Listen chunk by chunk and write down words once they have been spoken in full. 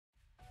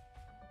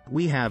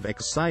We have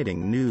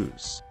exciting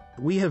news.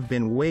 We have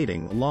been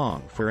waiting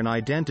long for an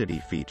identity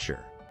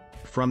feature.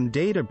 From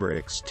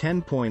Databricks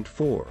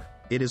 10.4,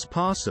 it is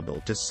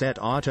possible to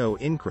set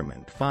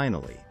auto-increment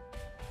finally.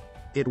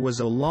 It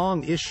was a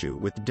long issue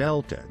with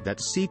Delta that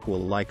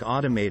SQL-like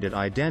automated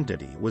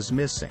identity was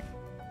missing.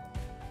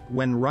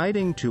 When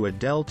writing to a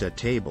Delta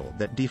table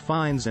that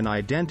defines an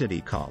identity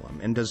column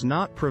and does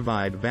not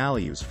provide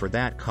values for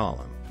that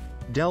column,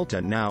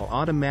 Delta now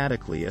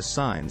automatically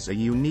assigns a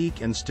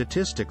unique and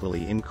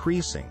statistically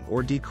increasing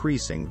or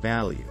decreasing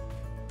value.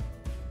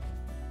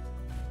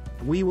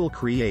 We will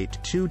create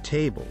two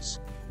tables,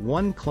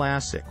 one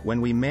classic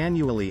when we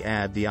manually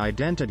add the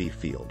identity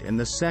field and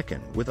the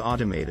second with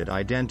automated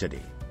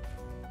identity.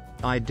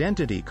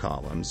 Identity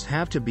columns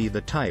have to be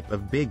the type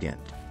of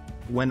BigInt.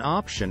 When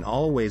option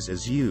always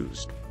is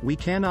used, we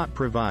cannot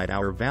provide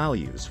our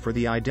values for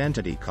the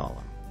identity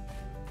column.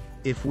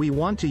 If we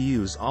want to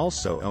use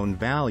also own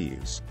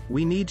values,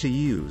 we need to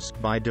use,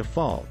 by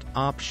default,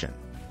 option.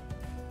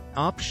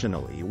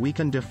 Optionally, we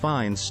can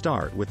define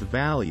start with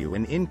value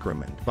and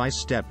increment by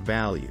step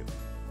value.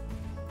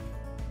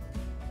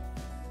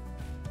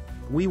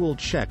 We will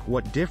check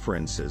what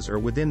differences are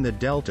within the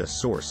Delta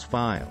source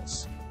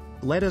files.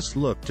 Let us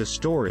look to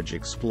Storage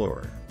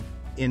Explorer.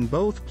 In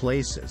both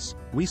places,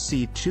 we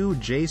see two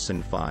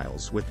JSON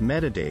files with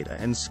metadata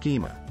and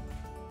schema.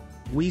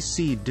 We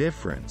see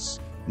difference.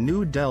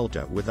 New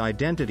Delta with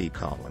identity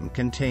column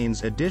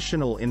contains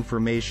additional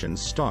information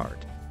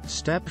start,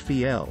 step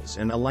fields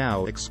and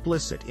allow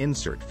explicit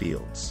insert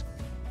fields.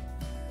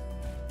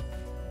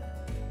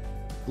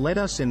 Let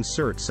us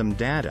insert some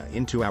data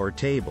into our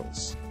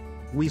tables.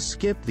 We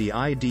skip the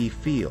ID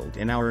field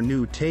in our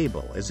new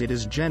table as it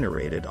is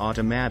generated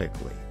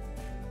automatically.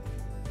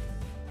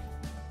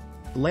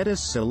 Let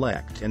us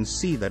select and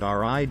see that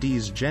our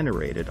IDs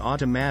generated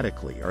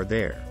automatically are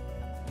there.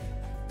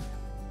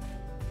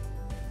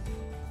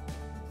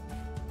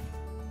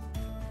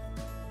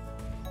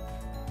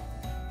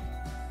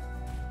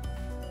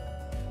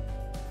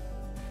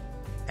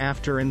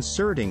 After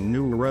inserting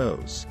new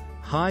rows,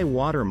 high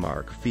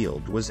watermark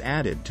field was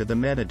added to the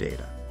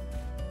metadata.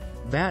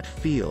 That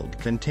field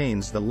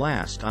contains the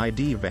last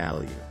ID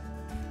value.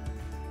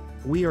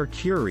 We are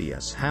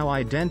curious how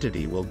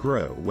identity will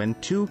grow when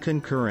two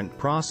concurrent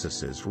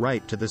processes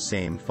write to the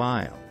same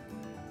file.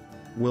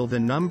 Will the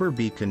number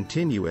be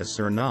continuous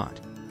or not?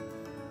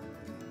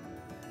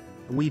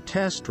 We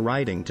test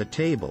writing to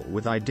table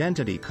with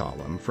identity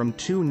column from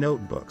two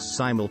notebooks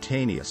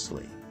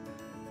simultaneously.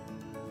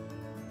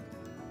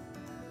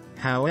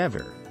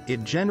 However,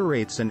 it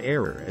generates an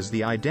error as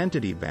the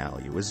identity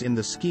value is in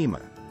the schema,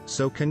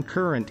 so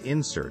concurrent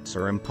inserts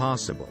are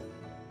impossible.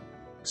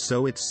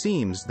 So it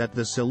seems that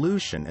the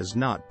solution is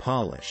not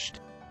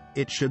polished.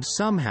 It should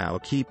somehow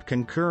keep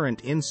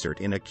concurrent insert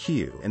in a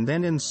queue and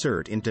then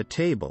insert into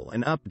table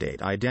and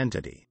update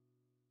identity.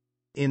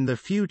 In the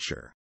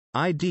future,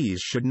 IDs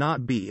should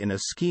not be in a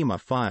schema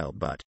file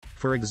but,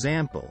 for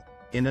example,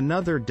 in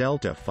another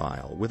Delta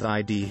file with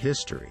ID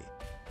history.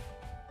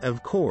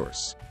 Of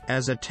course,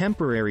 as a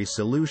temporary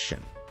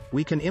solution,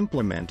 we can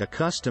implement a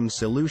custom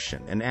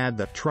solution and add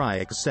the try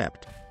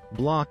except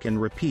block and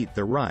repeat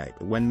the write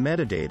when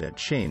metadata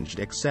changed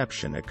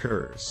exception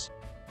occurs.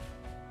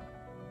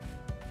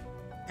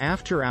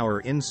 After our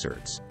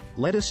inserts,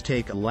 let us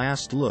take a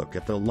last look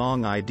at the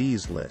long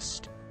IDs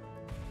list.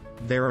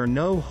 There are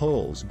no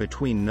holes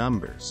between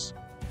numbers.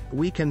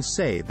 We can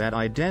say that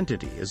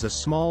identity is a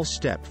small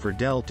step for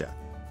Delta,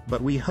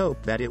 but we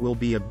hope that it will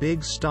be a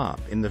big stop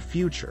in the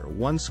future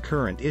once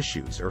current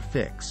issues are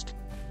fixed.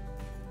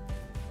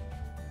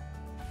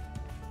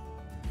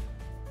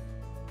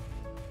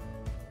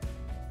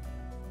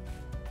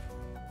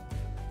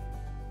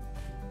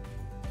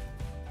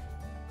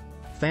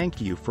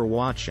 Thank you for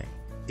watching.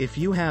 If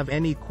you have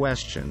any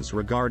questions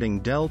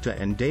regarding Delta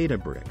and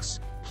Databricks,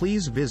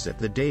 please visit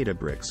the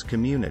Databricks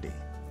community.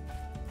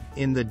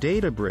 In the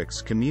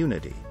Databricks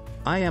community,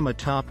 I am a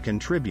top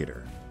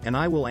contributor, and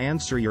I will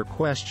answer your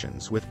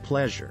questions with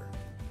pleasure.